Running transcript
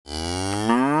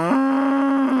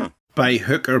by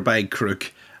hook or by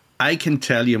crook, I can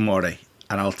tell you, Morty,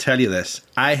 and I'll tell you this,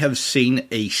 I have seen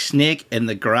a snake in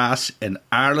the grass in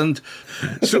Ireland,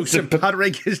 so St.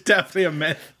 Patrick is definitely a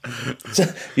myth.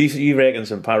 So you reckon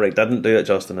St. Patrick didn't do it,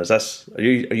 Justin? Are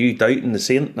you doubting the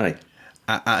saint now?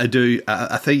 I do.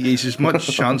 I think he's as much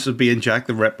chance of being Jack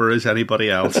the Ripper as anybody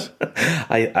else.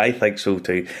 I think so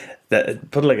too.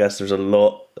 Put it like this: there's a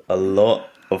lot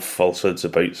of falsehoods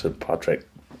about St. Patrick.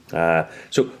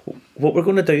 So what we're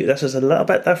going to do, this is a little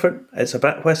bit different. It's a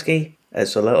bit whiskey.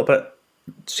 It's a little bit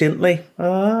saintly.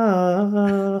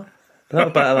 A little bit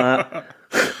of that.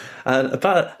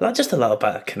 And just a little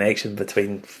bit of connection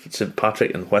between St.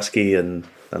 Patrick and whiskey and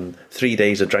 3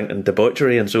 days of drinking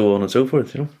debauchery and so on and so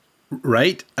forth, you know.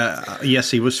 Right.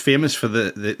 Yes, he was famous for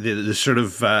the sort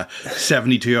of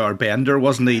 72-hour bender,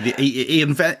 wasn't he? He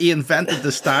invented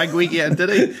the stag weekend, did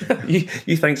he?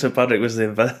 You think St. Patrick was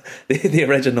the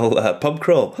original pub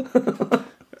crawl?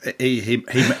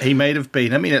 He might have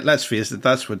been. I mean, let's face it,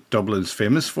 that's what Dublin's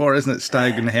famous for, isn't it?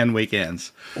 Stag and hen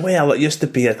weekends. Well, it used to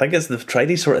be. I think they've tried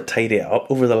to sort of tidy it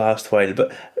up over the last while.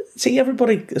 But see,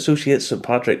 everybody associates St.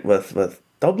 Patrick with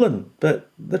Dublin, but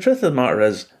the truth of the matter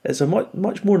is, it's a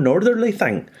much more northerly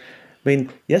thing. I mean,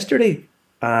 yesterday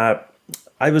I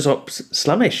was up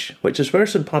Slimish, which is where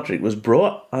St. Patrick was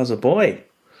brought as a boy,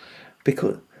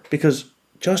 because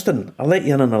Justin, I'll let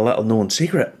you in on a little known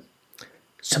secret.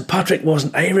 St. Patrick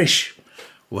wasn't Irish.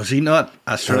 Was he not?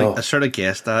 I sort of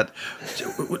guessed that.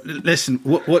 Listen,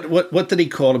 what did he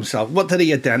call himself? What did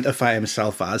he identify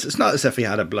himself as? It's not as if he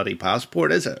had a bloody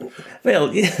passport, is it?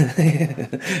 Well, you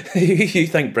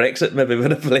think Brexit maybe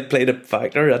would have played a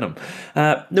factor in him?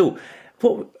 No,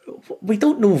 we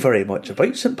don't know very much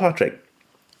about St. Patrick.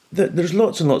 There's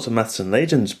lots and lots of myths and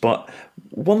legends, but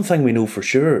one thing we know for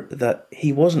sure, that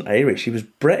he wasn't Irish. He was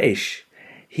British.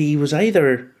 He was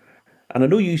either... And I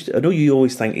know you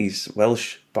always think he's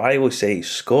Welsh, but I always say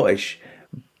he's Scottish.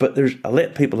 But I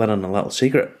let people in on a little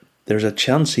secret. There's a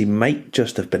chance he might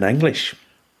just have been English.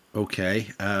 Okay.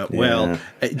 Well,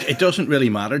 it doesn't really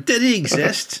matter. Did he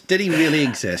exist? Did he really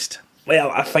exist?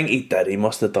 Well, I think he did. He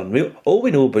must have done. All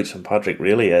we know about St. Patrick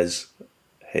really is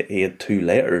he had 2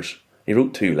 letters. He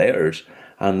wrote 2 letters,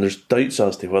 and there's doubts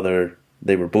as to whether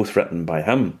they were both written by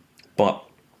him. But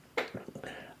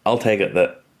I'll take it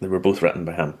that they were both written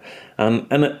by him.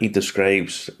 And in it, he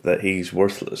describes that he's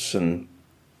worthless and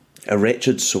a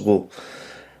wretched soul.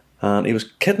 And he was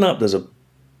kidnapped as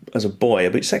a boy,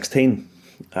 about 16,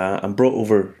 and brought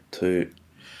over to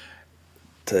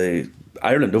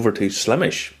Ireland, over to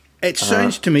Slimish. It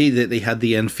sounds to me that they had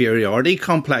the inferiority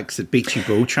complex that Beachy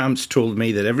Beauchamps told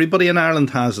me that everybody in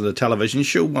Ireland has at a television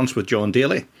show once with John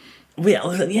Daly.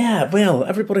 Well, yeah,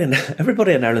 everybody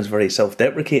in Ireland's very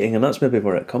self-deprecating, and that's maybe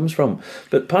where it comes from.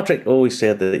 But Patrick always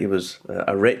said that he was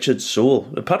a wretched soul.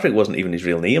 Patrick wasn't even his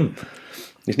real name.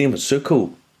 His name was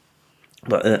Suko.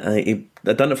 But he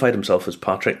identified himself as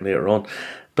Patrick later on.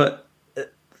 But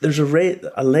there's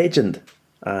a legend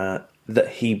that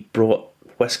he brought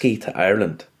whiskey to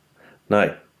Ireland.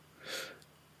 Now,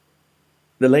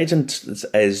 the legend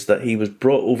is that he was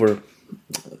brought over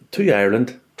to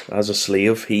Ireland as a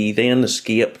slave. He then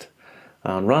escaped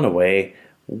and ran away,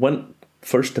 went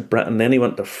first to Britain, then he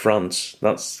went to France.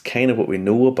 That's kind of what we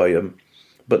know about him.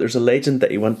 But there's a legend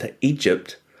that he went to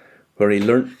Egypt, where he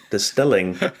learnt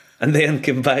distilling, and then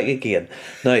came back again.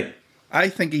 Now, I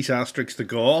think he's Asterix the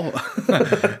Gaul.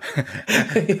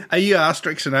 Are you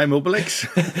Asterix and I'm Obelix?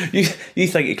 You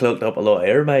think he clocked up a lot of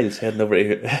air miles heading over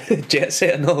to jet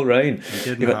setting all round?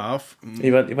 He didn't half.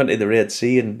 He went to the Red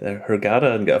Sea and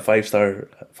Hurghada and got a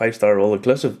five-star all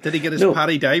inclusive. Did he get his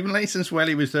Paddy diving licence while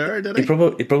he was there? Did he?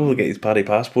 He probably get his Paddy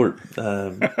passport.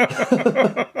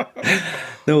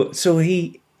 No, so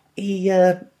he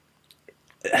where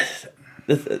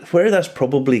this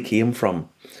probably came from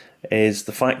is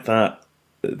the fact that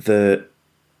the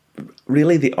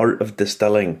art of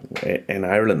distilling in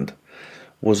Ireland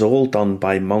was all done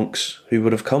by monks who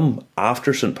would have come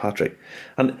after St. Patrick.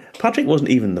 And Patrick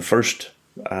wasn't even the first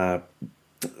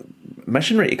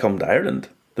missionary to come to Ireland.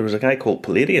 There was a guy called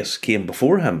Palladius came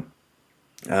before him,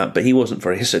 but he wasn't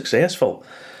very successful.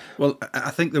 Well,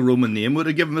 I think the Roman name would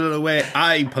have given it away.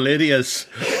 I, Palladius.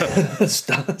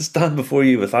 Stand before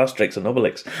you with Asterix and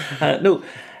Obelix. No,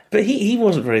 but he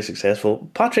wasn't very successful.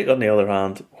 Patrick, on the other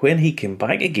hand, when he came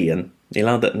back again, he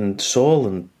landed in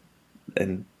Saul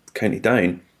in County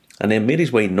Down, and then made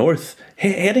his way north,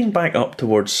 heading back up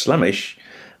towards Slimish,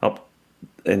 up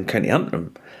in County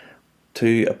Antrim,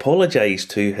 to apologise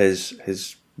to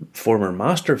his former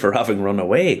master for having run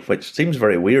away, which seems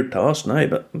very weird to us now,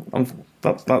 but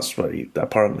that's what he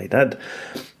apparently did.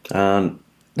 And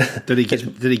did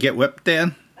he get whipped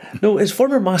then? No, his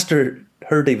former master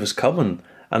heard he was coming,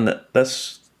 and that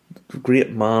this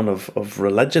great man of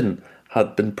religion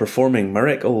had been performing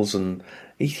miracles, and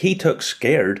he took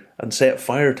scared and set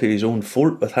fire to his own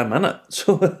fort with him in it.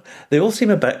 So they all seem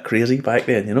a bit crazy back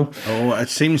then, you know. Oh, it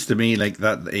seems to me like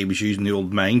that he was using the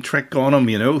old mind trick on him,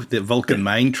 you know, the Vulcan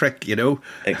mind trick, you know.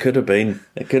 It could have been.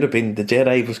 It could have been the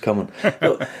Jedi was coming.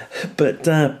 No, but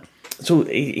so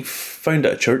he found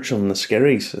a church on the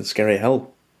Skerries, the Skerry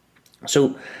Hill.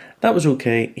 So that was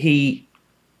okay.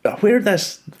 Where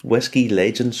this whiskey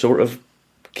legend sort of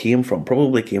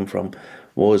probably came from,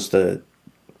 was the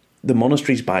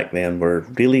monasteries back then were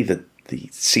really the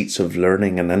seats of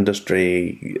learning and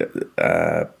industry.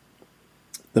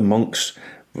 The monks,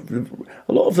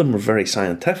 a lot of them were very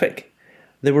scientific.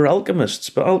 They were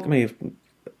alchemists, but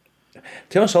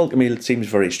to us, alchemy seems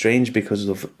very strange because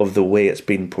of the way it's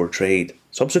been portrayed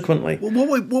subsequently.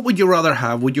 Well, what would you rather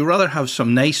have? Would you rather have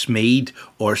some nice mead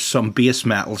or some base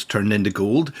metals turned into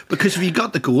gold? Because if you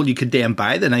got the gold, you could then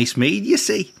buy the nice mead, you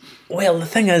see. Well, the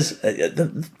thing is,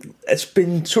 it's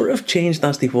been sort of changed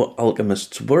as to what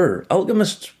alchemists were.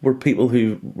 Alchemists were people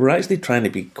who were actually trying to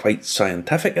be quite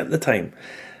scientific at the time.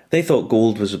 They thought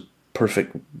gold was a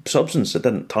perfect substance. It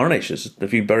didn't tarnish.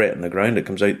 If you bury it in the ground, it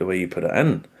comes out the way you put it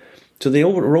in. So they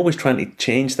were always trying to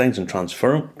change things and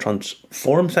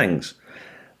transform things.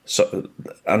 So,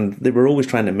 and they were always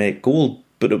trying to make gold,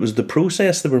 but it was the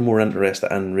process they were more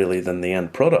interested in, really, than the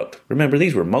end product. Remember,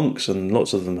 these were monks, and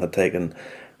lots of them had taken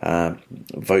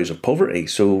vows of poverty,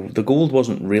 so the gold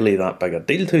wasn't really that big a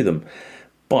deal to them.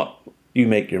 But you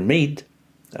make your mead,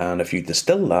 and if you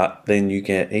distill that, then you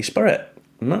get a spirit,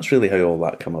 and that's really how all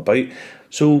that came about.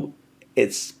 So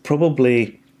it's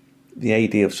probably the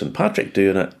idea of St. Patrick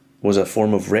doing it was a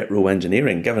form of retro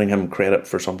engineering, giving him credit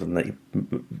for something that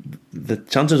the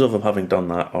chances of him having done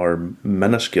that are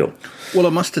minuscule. Well,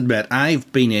 I must admit,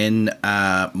 I've been in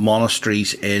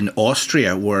monasteries in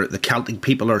Austria where the Celtic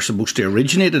people are supposed to have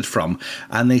originated from,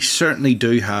 and they certainly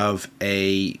do have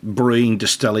a brewing,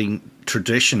 distilling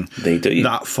tradition. They do.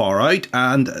 That far out,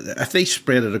 and if they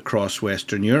spread it across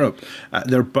Western Europe,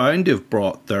 they're bound to have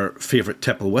brought their favourite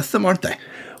tipple with them, aren't they?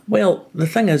 Well, the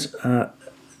thing is,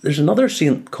 there's another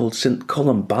saint called St.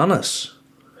 Columbanus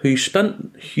who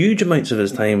spent huge amounts of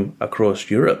his time across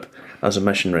Europe as a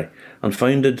missionary and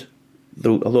founded a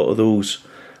lot of those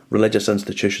religious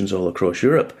institutions all across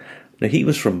Europe. Now, he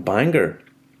was from Bangor,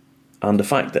 and the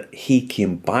fact that he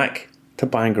came back to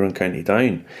Bangor in County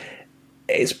Down,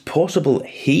 it's possible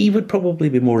he would probably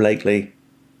be more likely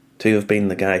to have been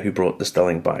the guy who brought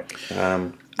distilling back.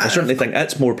 I certainly think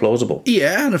it's more plausible.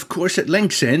 Yeah, and of course it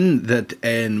links in that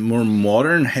in more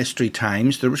modern history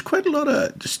times, there was quite a lot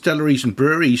of distilleries and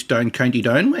breweries down County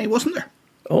Down way, wasn't there?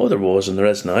 Oh, there was, and there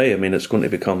is now. I mean, it's going to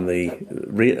become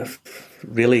really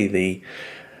the,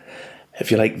 if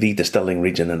you like, the distilling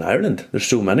region in Ireland. There's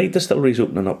so many distilleries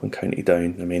opening up in County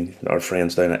Down. I mean, our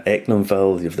friends down at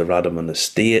Ecknamville, you have the Radaman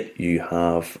Estate, you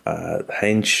have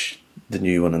Hench, the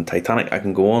new one in Titanic. I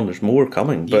can go on, there's more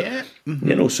coming. But, yeah. Mm-hmm.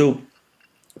 You know, so...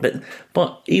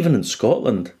 But even in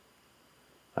Scotland,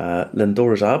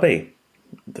 Lindores Abbey,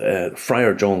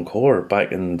 Friar John Corr,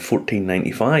 back in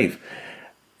 1495,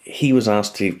 he was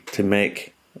asked to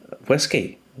make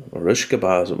whiskey, or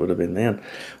Ushkaba as it would have been then.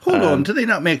 Hold on, do they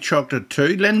not make chocolate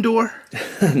too, Lindor?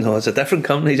 No, it's a different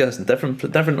company, just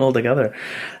different altogether.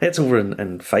 It's over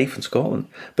in Fife in Scotland.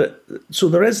 But so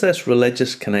there is this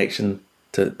religious connection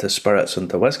to spirits and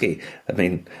to whiskey. I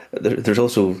mean, there's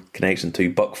also connection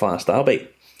to Buckfast Abbey,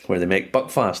 where they make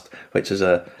Buckfast, which is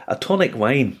a tonic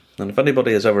wine. And if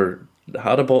anybody has ever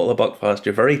had a bottle of Buckfast,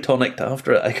 you're very tonicked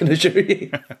after it, I can assure you.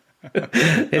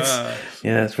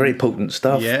 It's very potent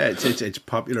stuff. Yeah, it's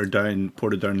popular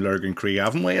ported down Lurgan Cree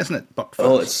Avon way, isn't it?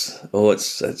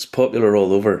 Buckfast. It's popular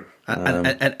all over. And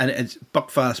it's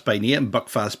Buckfast by name,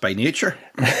 Buckfast by nature.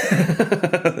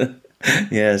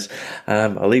 Yes,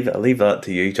 I'll leave that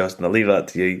to you, Justin. I'll leave that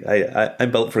to you.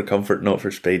 I'm built for comfort, not for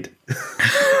speed.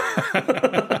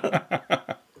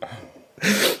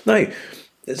 Now,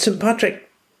 St. Patrick,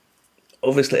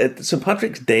 obviously, St.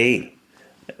 Patrick's Day,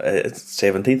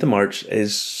 17th of March,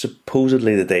 is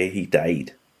supposedly the day he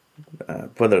died.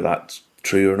 Whether that's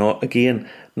true or not, again,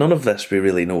 none of this we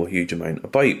really know a huge amount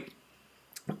about.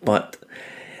 But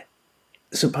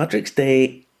St. Patrick's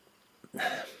Day,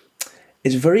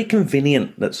 it's very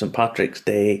convenient that St. Patrick's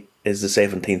Day is the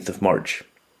 17th of March,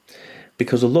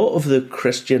 because a lot of the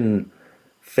Christian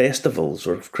festivals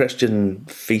or Christian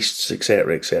feasts,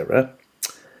 etc.,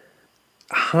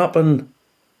 happen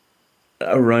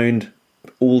around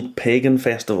old pagan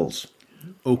festivals.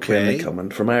 Okay. When they come in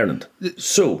from Ireland.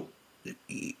 So,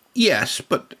 yes,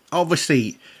 but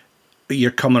obviously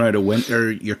you're coming out of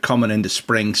winter, you're coming into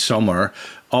spring, summer.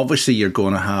 Obviously, you're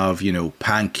going to have,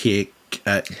 Pancake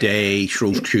Day,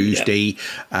 Shrove Tuesday,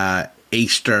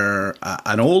 Easter,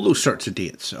 and all those sorts of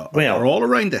dates are all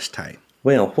around this time.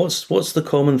 Well, what's the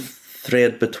common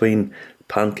thread between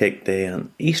Pancake Day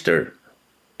and Easter?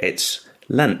 It's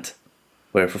Lent,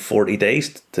 where for 40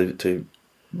 days to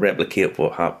replicate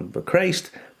what happened with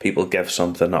Christ, people give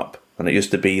something up. And it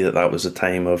used to be that was a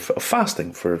time of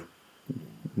fasting for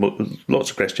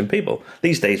lots of Christian people.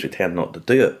 These days we tend not to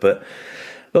do it, but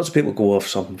lots of people go off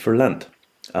something for Lent.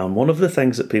 And one of the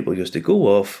things that people used to go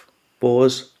off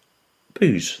was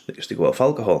booze. They used to go off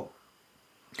alcohol.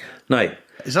 Now,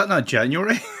 is that not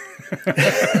January?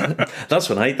 that's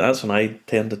when I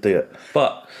tend to do it.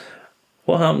 But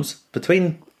what happens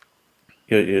between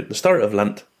the start of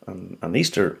Lent and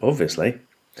Easter? Obviously,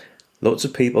 lots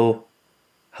of people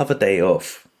have a day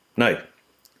off. Now,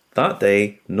 that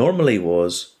day normally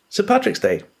was St. Patrick's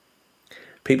Day.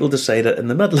 People decided in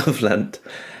the middle of Lent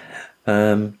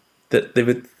that they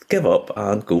would give up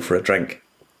and go for a drink.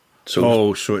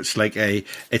 So it's like a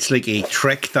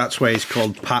trick. That's why it's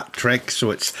called Pat Trick.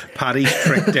 So it's Paddy's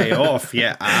trick day off.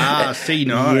 Yeah. See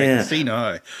now. Yeah. See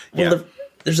now. Well, yeah.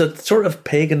 There's a sort of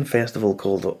pagan festival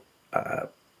called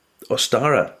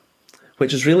Ostara,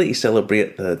 which is really to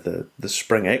celebrate the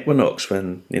spring equinox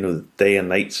when the day and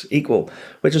night's equal,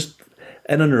 which is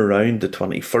in and around the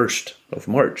 21st of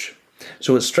March.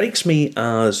 So it strikes me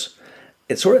as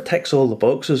it sort of ticks all the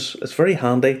boxes. It's very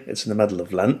handy. It's in the middle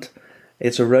of Lent.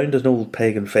 It's around an old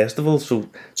pagan festival, so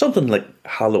something like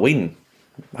Halloween.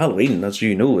 Halloween, as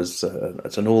you know, it's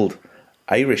an old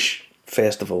Irish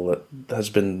festival that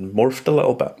has been morphed a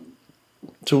little bit.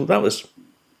 So that was,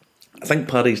 I think,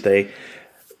 Paddy's Day,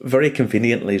 very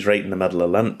conveniently, is right in the middle of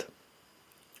Lent.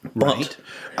 Right.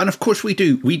 And of course we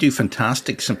do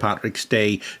fantastic St. Patrick's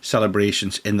Day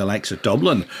celebrations in the likes of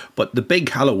Dublin, but the big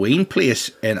Halloween place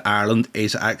in Ireland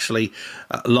is actually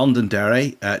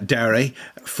Londonderry, Derry,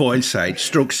 Foyleside,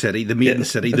 Stroke City, the Maiden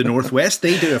City, the Northwest.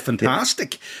 They do a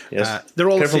fantastic. Yes.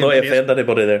 They're all Careful the same not to place. offend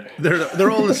anybody there.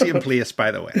 They're all the same place, by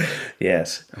the way.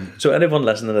 Yes. So anyone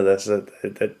listening to this,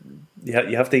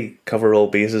 you have to cover all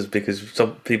bases, because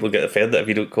some people get offended if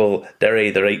you don't call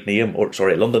Derry the right name, or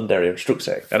Londonderry or Stroke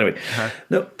City. Anyway,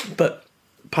 no, but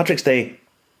Patrick's Day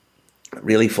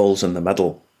really falls in the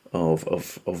middle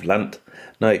of Lent.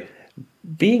 Now,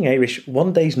 being Irish,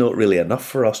 one day's not really enough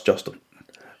for us, Justin.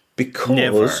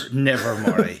 Because never,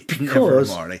 Maury. Never,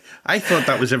 Maury. I thought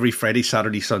that was every Friday,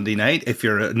 Saturday, Sunday night. If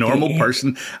you're a normal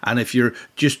person, and if you're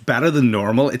just better than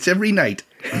normal, it's every night.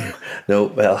 No,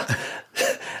 well,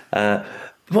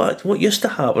 what used to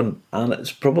happen, and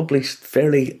it's probably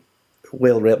fairly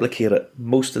well replicated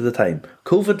most of the time.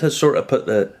 COVID has sort of put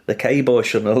the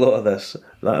kibosh on a lot of this.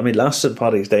 I mean, last St.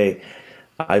 Paddy's Day,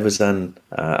 I was in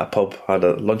a pub, had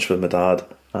a lunch with my dad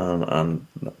and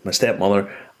my stepmother,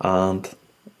 and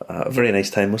a very nice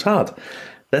time was had.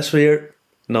 This year,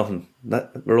 nothing.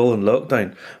 We're all in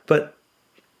lockdown. But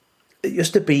it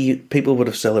used to be people would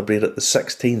have celebrated the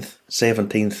 16th,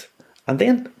 17th. And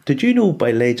then, did you know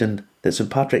by legend that St.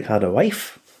 Patrick had a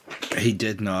wife? He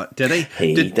did not, did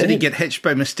he? Did he get hitched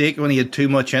by mistake when he had too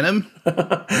much in him?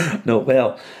 No,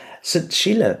 well, St.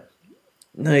 Sheila.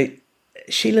 Now,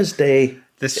 Sheila's Day...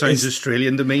 This sounds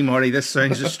Australian to me, Maury. This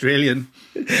sounds Australian.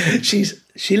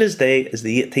 Sheila's Day is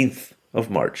the 18th of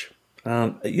March.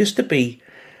 It used to be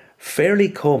fairly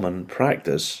common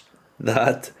practice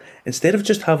that instead of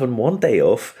just having one day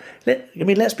off,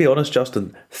 let's be honest,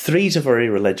 Justin, 3's a very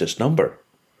religious number.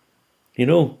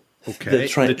 Okay.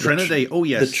 The Trinity. Oh,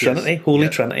 yes. The Trinity, yes. Holy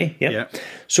Trinity. Yeah.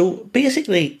 So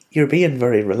basically, you're being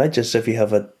very religious if you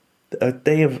have a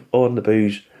day on the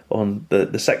booze on the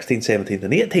 16th, 17th,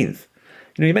 and 18th.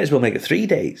 You might as well make it 3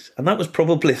 days. And that was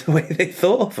probably the way they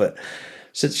thought of it.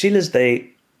 St. Sheila's Day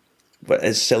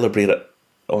is celebrated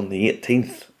on the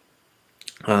 18th.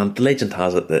 And the legend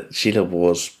has it that Sheila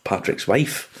was Patrick's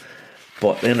wife.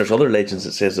 But then there's other legends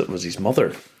that says it was his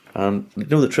mother. And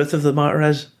the truth of the matter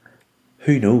is,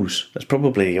 who knows? It's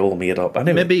probably all made up.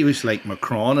 Anyway, maybe he was like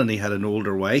Macron and he had an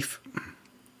older wife.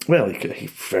 Well, he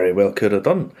very well could have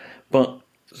done. But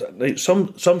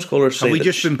some scholars say... Have we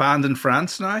just been banned in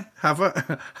France now? Have we?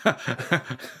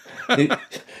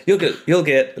 You'll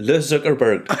get Le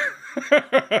Zuckerberg.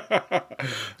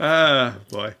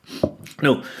 Boy.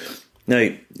 No. Now,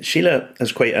 Sheila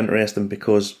is quite interesting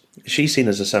because she's seen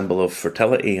as a symbol of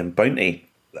fertility and bounty.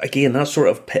 Again, that's sort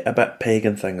of a bit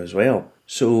pagan thing as well.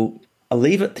 So I'll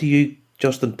leave it to you,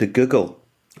 Justin, to Google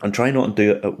and try not to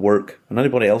do it at work. And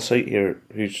anybody else out here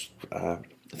who's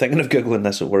thinking of Googling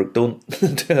this at work, don't do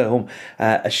it at home.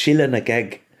 A Sheila na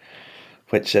gig,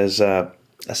 which is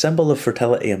a symbol of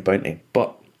fertility and bounty.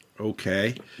 But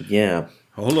Okay. yeah,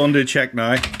 Hold on to check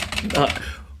now. uh,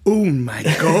 Oh my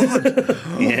God.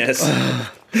 yes,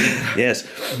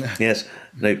 yes.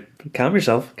 Now, calm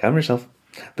yourself.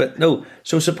 But no,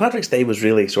 so St Patrick's Day was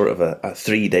really sort of a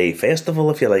 3-day festival,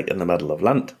 if you like, in the middle of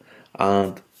Lent.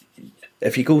 And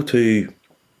if you go to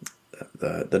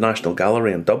the National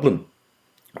Gallery in Dublin,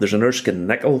 there's an Erskine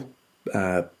Nicol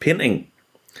painting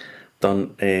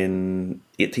done in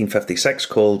 1856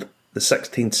 called the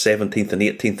 16th, 17th and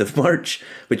 18th of March,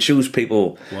 which shows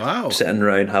people Wow. sitting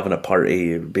around having a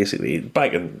party, basically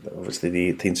back in obviously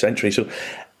the 18th century. So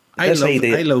I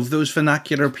love those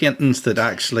vernacular paintings that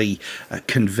actually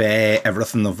convey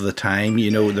everything of the time.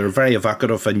 You know, they're very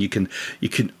evocative, and you can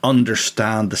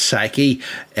understand the psyche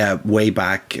way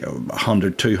back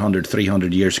 100, 200,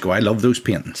 300 years ago. I love those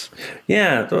paintings.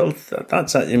 Yeah, well,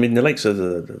 that's it. I mean, the likes of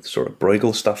the sort of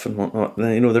Bruegel stuff and whatnot,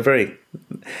 you know,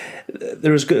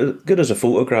 they're as good as a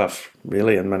photograph,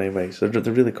 really, in many ways. They're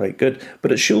really quite good.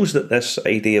 But it shows that this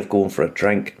idea of going for a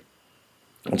drink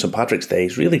on St Patrick's Day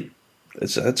is really,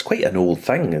 it's quite an old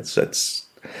thing. It's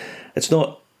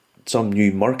not some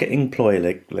new marketing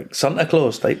ploy like Santa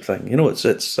Claus type thing. You know,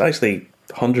 it's actually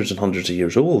hundreds and hundreds of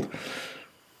years old.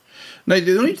 Now,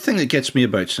 the only thing that gets me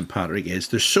about St Patrick is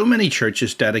there's so many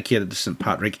churches dedicated to St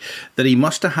Patrick that he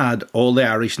must have had all the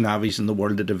Irish navies in the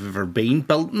world that have ever been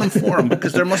building them for him,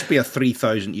 because there must be a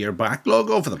 3,000-year backlog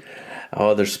of them.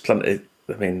 Oh, there's plenty.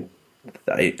 I mean,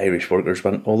 the Irish workers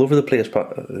went all over the place,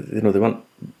 but you know, they went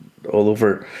all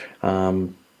over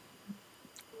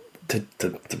to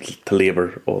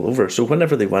labour all over. So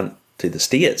whenever they went to the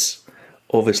States,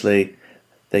 obviously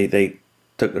they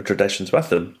took their traditions with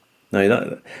them.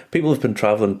 Now, people have been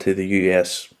travelling to the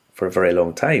US for a very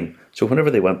long time. So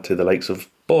whenever they went to the likes of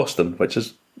Boston, which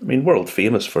is, I mean, world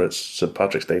famous for its St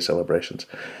Patrick's Day celebrations,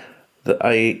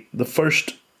 the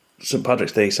first St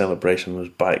Patrick's Day celebration was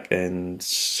back in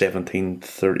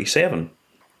 1737.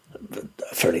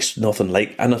 Fairly nothing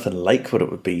like what it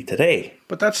would be today.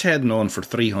 But that's heading on for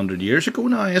 300 years ago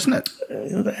now, isn't it?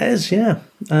 It is, yeah.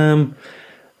 And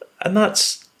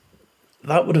that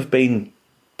would have been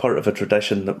part of a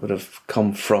tradition that would have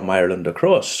come from Ireland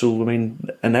across. So, I mean,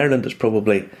 in Ireland it's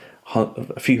probably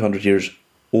a few hundred years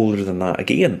older than that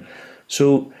again.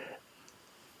 So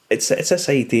it's this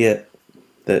idea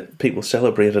that people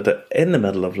celebrated it in the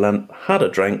middle of Lent, had a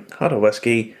drink, had a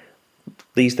whiskey.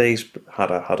 These days had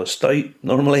a stout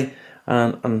normally,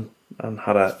 and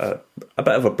had a bit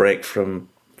of a break from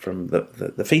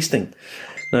the feasting.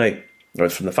 Now, or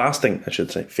from the fasting, I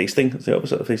should say. Feasting is the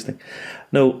opposite of feasting.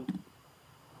 No.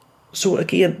 So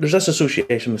again, there's this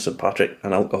association with St Patrick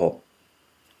and alcohol.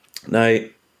 Now,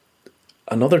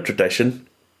 another tradition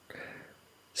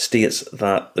states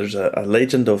that there's a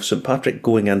legend of St Patrick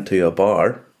going into a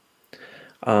bar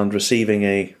and receiving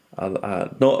a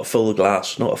not a full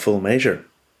glass, not a full measure.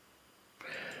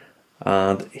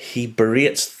 And he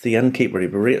berates the innkeeper, he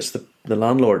berates the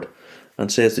landlord,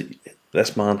 and says that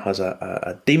this man has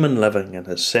a demon living in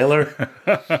his cellar,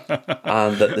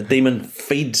 and that the demon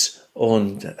feeds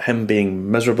on him being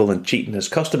miserable and cheating his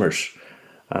customers.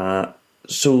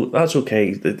 So that's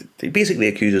okay. He basically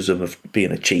accuses him of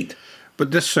being a cheat.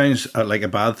 But this sounds like a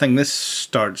bad thing. This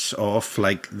starts off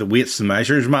like the weights and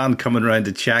measures man coming around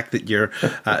to check that you're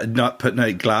not putting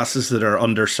out glasses that are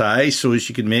undersized so as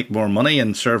you can make more money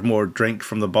and serve more drink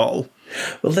from the bottle.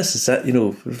 Well, this is it, you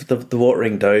know, the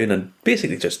watering down and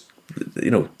basically just, you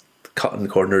know, cutting the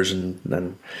corners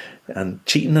and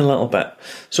cheating a little bit.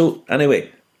 So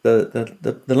anyway,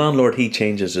 the landlord, he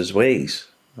changes his ways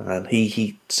and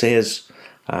he says,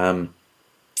 I'm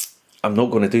not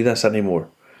going to do this anymore.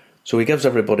 So he gives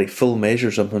everybody full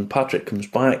measures, and when Patrick comes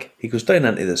back, he goes down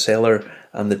into the cellar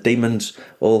and the demons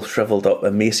all shriveled up,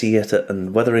 emaciated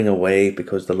and withering away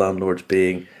because the landlord's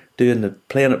playing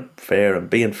it fair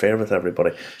and being fair with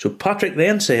everybody. So Patrick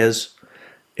then says,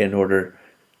 in order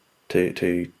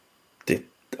to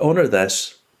honour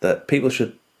this, that people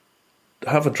should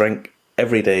have a drink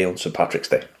every day on St Patrick's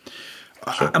Day.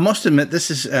 So. I must admit,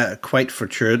 this is quite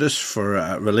fortuitous for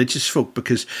religious folk,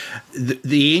 because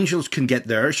the angels can get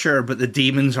their share, but the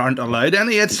demons aren't allowed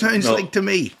any. It sounds like to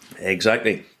me.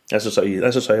 Exactly. This is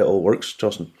how it all works,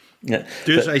 Justin. Yeah.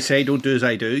 Do as I say, don't do as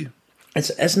I do.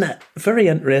 Isn't it very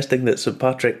interesting that St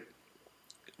Patrick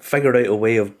figured out a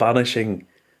way of banishing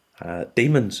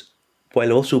demons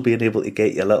while also being able to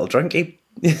get you a little drinky?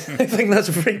 I think that's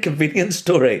a very convenient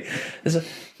story. I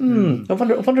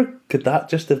wonder, could that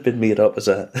just have been made up as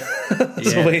a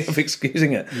way of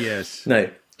excusing it? Yes. Now,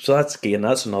 so that's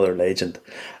another legend.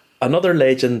 Another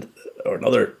legend, or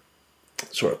another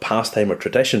sort of pastime or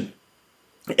tradition,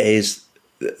 is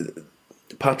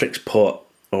Patrick's Pot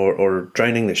or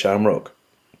drowning the shamrock,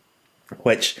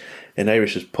 which in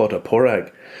Irish is pot a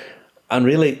porag. And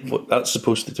really, what that's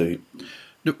supposed to do...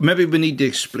 Maybe we need to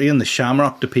explain the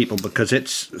shamrock to people, because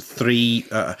it's 3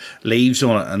 leaves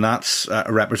on it, and that's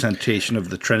a representation of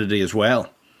the Trinity as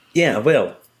well. Yeah,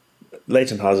 well,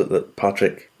 legend has it that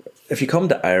Patrick, if you come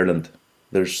to Ireland,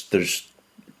 there's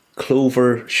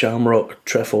clover, shamrock,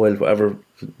 trefoil, whatever.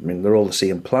 I mean, they're all the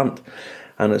same plant,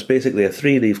 and it's basically a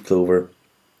 3-leaf clover.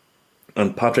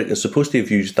 And Patrick is supposed to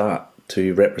have used that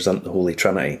to represent the Holy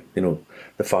Trinity,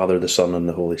 the Father, the Son, and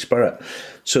the Holy Spirit.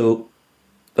 So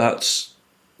that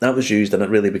was used, and it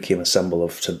really became a symbol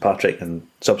of St. Patrick, and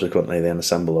subsequently then a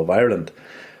symbol of Ireland.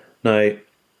 Now,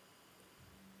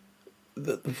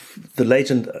 the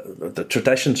legend, the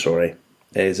tradition,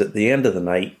 is at the end of the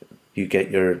night, you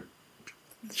get your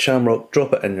shamrock,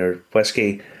 drop it in your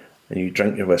whiskey, and you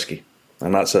drink your whiskey.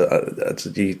 And it's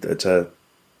a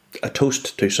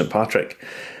toast to St. Patrick.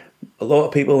 A lot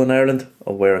of people in Ireland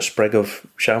will wear a sprig of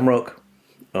shamrock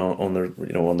on their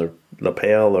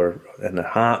lapel or in a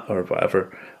hat or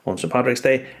whatever on St. Patrick's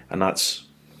Day, and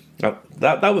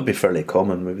that would be fairly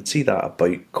common. We would see that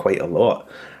about quite a lot.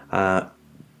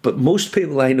 But most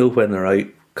people I know, when they're out,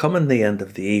 come in the end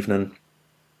of the evening,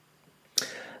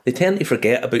 they tend to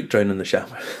forget about drowning the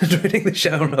shamrock.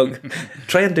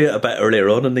 Try and do it a bit earlier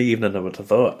on in the evening, I would have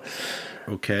thought.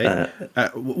 Okay.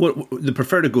 They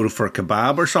prefer to go for a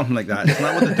kebab or something like that. Isn't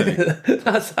that what they do?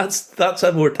 That's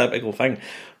a more typical thing.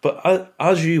 But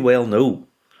as you well know,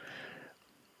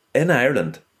 in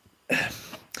Ireland,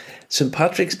 St.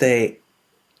 Patrick's Day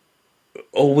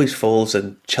always falls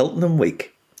in Cheltenham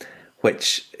Week,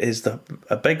 which is a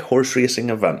big horse racing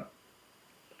event.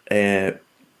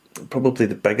 Probably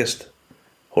the biggest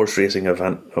horse racing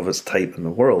event of its type in the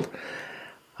world.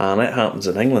 And it happens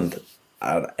in England.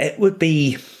 And it would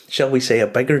be, shall we say, a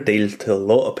bigger deal to a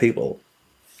lot of people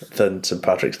than St.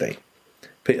 Patrick's Day.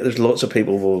 There's lots of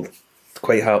people who will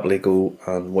quite happily go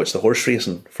and watch the horse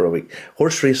racing for a week.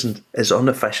 Horse racing is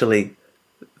unofficially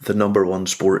the number 1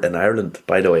 sport in Ireland,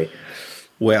 by the way.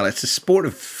 Well, it's a sport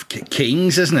of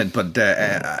kings, isn't it? But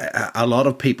a lot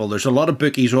of people, there's a lot of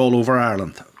bookies all over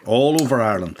Ireland. All over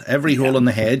Ireland. Every hole in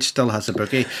the hedge still has a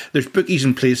bookie. There's bookies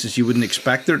in places you wouldn't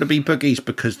expect there to be bookies,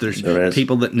 because there's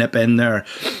people that nip in there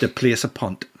to place a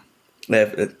punt.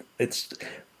 It's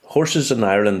horses in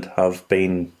Ireland have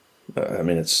been,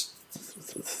 it's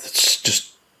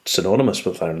just synonymous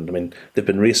with Ireland. I mean, they've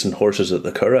been racing horses at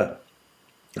the Curragh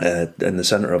in the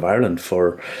centre of Ireland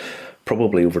for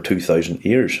probably over 2,000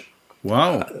 years.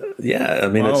 Wow. Yeah, I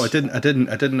mean, I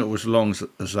didn't know it was as long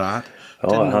as that.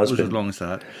 Oh, it has been as long as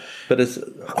that. But it's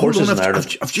horses in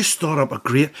Ireland. I've just thought up a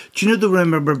great. Do you know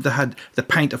remember they had the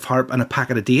pint of harp and a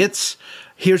packet of dates?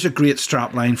 Here's a great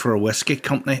strap line for a whiskey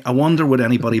company. I wonder would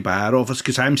anybody buy it off us,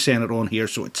 because I'm saying it on here,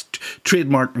 so it's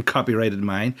trademarked and copyrighted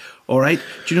mine. All right.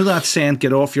 Do you know that saying?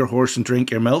 Get off your horse and drink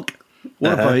your milk.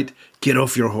 What about get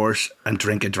off your horse and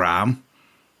drink a dram?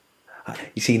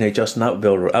 You see, now, Justin,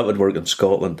 that would work in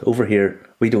Scotland. Over here,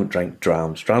 we don't drink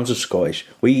drams. Drams are Scottish.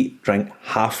 We drink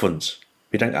half ones.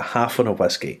 We drink a half one of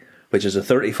whiskey, which is a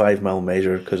 35ml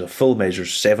measure, because a full measure is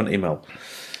 70ml.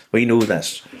 We know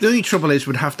this. The only trouble is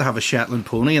we'd have to have a Shetland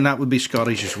pony, and that would be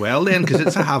Scottish as well then, because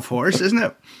it's a half horse, isn't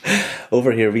it?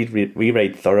 Over here, we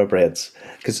ride thoroughbreds.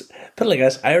 Because, put it like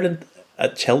this, Ireland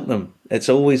at Cheltenham, it's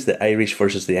always the Irish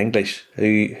versus the English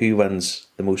who wins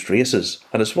the most races,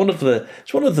 and it's one of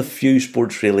the few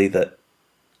sports really that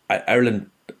Ireland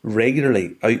regularly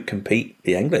outcompete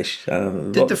the English.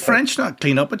 Did the French not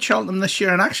clean up at Cheltenham this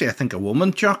year? And actually, I think a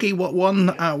woman jockey won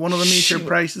one of the major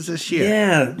prizes this year.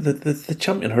 Yeah, the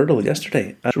champion hurdle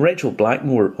yesterday. Rachel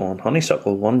Blackmore on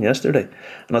Honeysuckle won yesterday,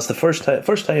 and that's the first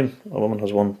time a woman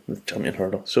has won the champion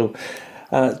hurdle. So,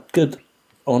 good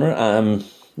honour.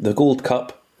 The Gold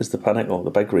Cup is the pinnacle, the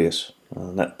big race,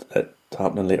 and that's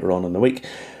happening later on in the week.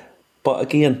 But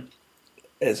again,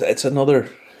 it's another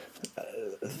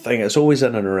thing. It's always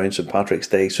in and around St. Patrick's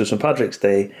Day. So St. Patrick's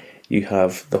Day, you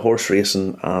have the horse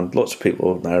racing, and lots of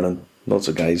people in Ireland, lots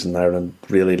of guys in Ireland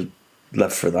really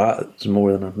live for that. It's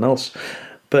more than anything else.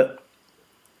 But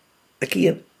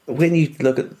again, when you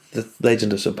look at the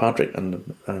legend of St. Patrick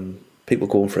and people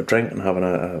going for a drink and having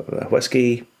a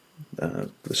whiskey, a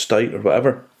stout or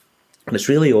whatever, and it's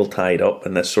really all tied up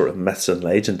in this sort of myths and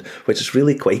legend, which is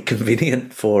really quite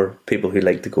convenient for people who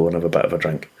like to go and have a bit of a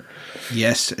drink.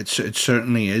 Yes, it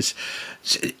certainly is.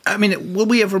 I mean, will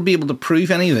we ever be able to prove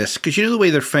any of this? Because you know the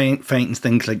way they're finding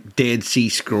things like Dead Sea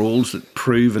Scrolls that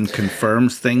prove and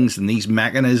confirms things, and these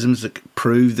mechanisms that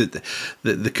prove that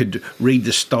they could read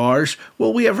the stars.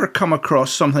 Will we ever come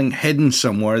across something hidden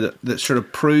somewhere that sort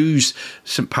of proves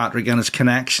St. Patrick and his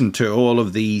connection to all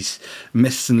of these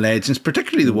myths and legends,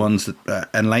 particularly the ones that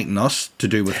enlighten us to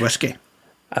do with whiskey?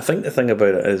 I think the thing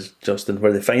about it is, Justin,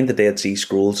 where they find the Dead Sea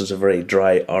Scrolls is a very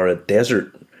dry, arid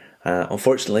desert.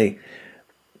 Unfortunately,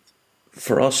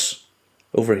 for us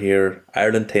over here,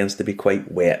 Ireland tends to be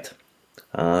quite wet.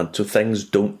 So things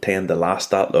don't tend to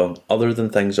last that long, other than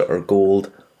things that are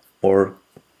gold or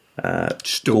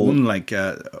stone, gold, like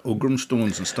Ogram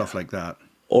stones and stuff like that.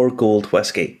 Or gold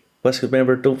whiskey. Whiskey,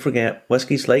 remember, don't forget,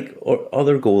 whiskey's like or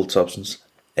other gold substance.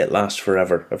 It lasts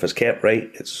forever. If it's kept right,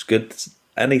 it's good.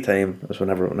 Anytime is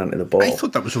whenever it went into the bottle. I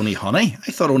thought that was only honey.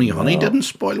 I thought only honey didn't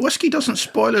spoil. Whiskey doesn't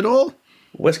spoil at all.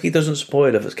 Whiskey doesn't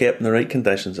spoil if it's kept in the right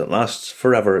conditions. It lasts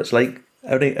forever. It's like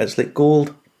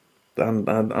gold, and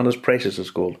as precious as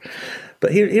gold.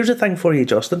 But here's a thing for you,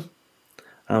 Justin,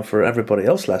 and for everybody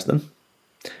else listening.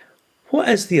 What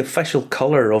is the official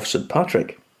colour of St.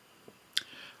 Patrick?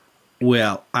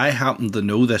 Well, I happen to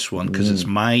know this one because it's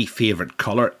my favourite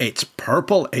colour. It's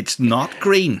purple. It's not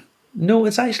green. No,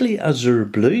 it's actually azure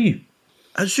blue.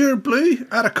 Azure blue?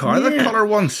 I had a car that colour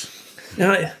once.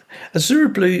 Azure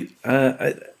blue,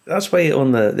 that's why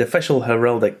on the official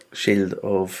heraldic shield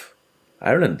of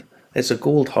Ireland, it's a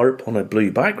gold harp on a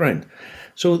blue background.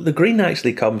 So the green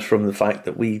actually comes from the fact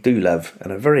that we do live in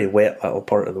a very wet little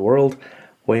part of the world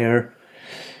where,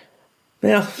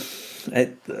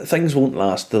 things won't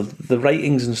last. The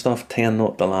writings and stuff tend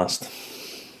not to last.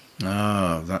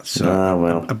 Oh, that's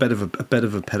a bit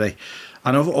of a pity.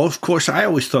 And of course, I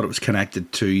always thought it was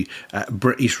connected to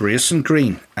British Racing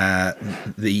Green,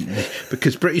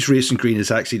 because British Racing Green is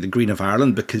actually the green of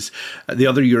Ireland, because the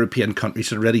other European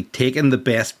countries had already taken the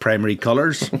best primary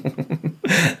colours.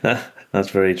 That's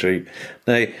very true.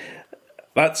 Now,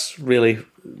 that's really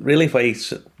why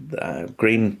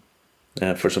green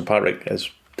for St. Patrick is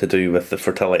to do with the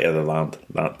fertility of the land.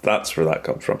 That's where that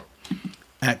comes from.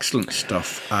 Excellent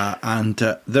stuff. And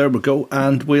there we go.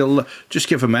 And we'll just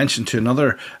give a mention to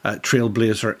another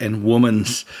trailblazer in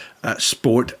women's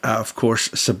sport. Of course,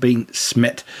 Sabine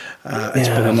Smith. It's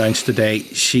been announced today.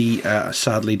 She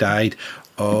sadly died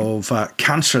of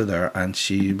cancer there. And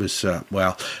she was,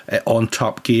 on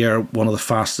Top Gear, one of the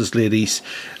fastest ladies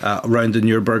around the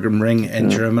Nürburgring Ring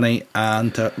in Germany.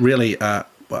 And really...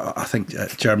 I think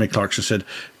Jeremy Clarkson said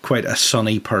quite a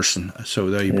sunny person. So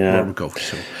there we go.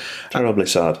 So, terribly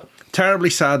sad. Terribly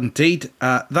sad indeed.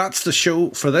 That's the show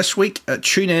for this week.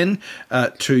 Tune in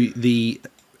to the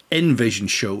InVision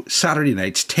show Saturday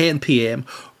nights 10 p.m.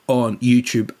 on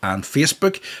YouTube and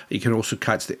Facebook. You can also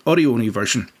catch the audio-only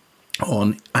version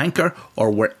on Anchor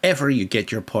or wherever you get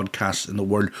your podcasts in the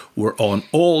world. We're on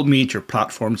all major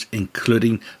platforms,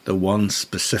 including the one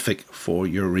specific for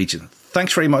your region.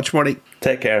 Thanks very much, Marty.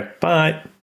 Take care. Bye.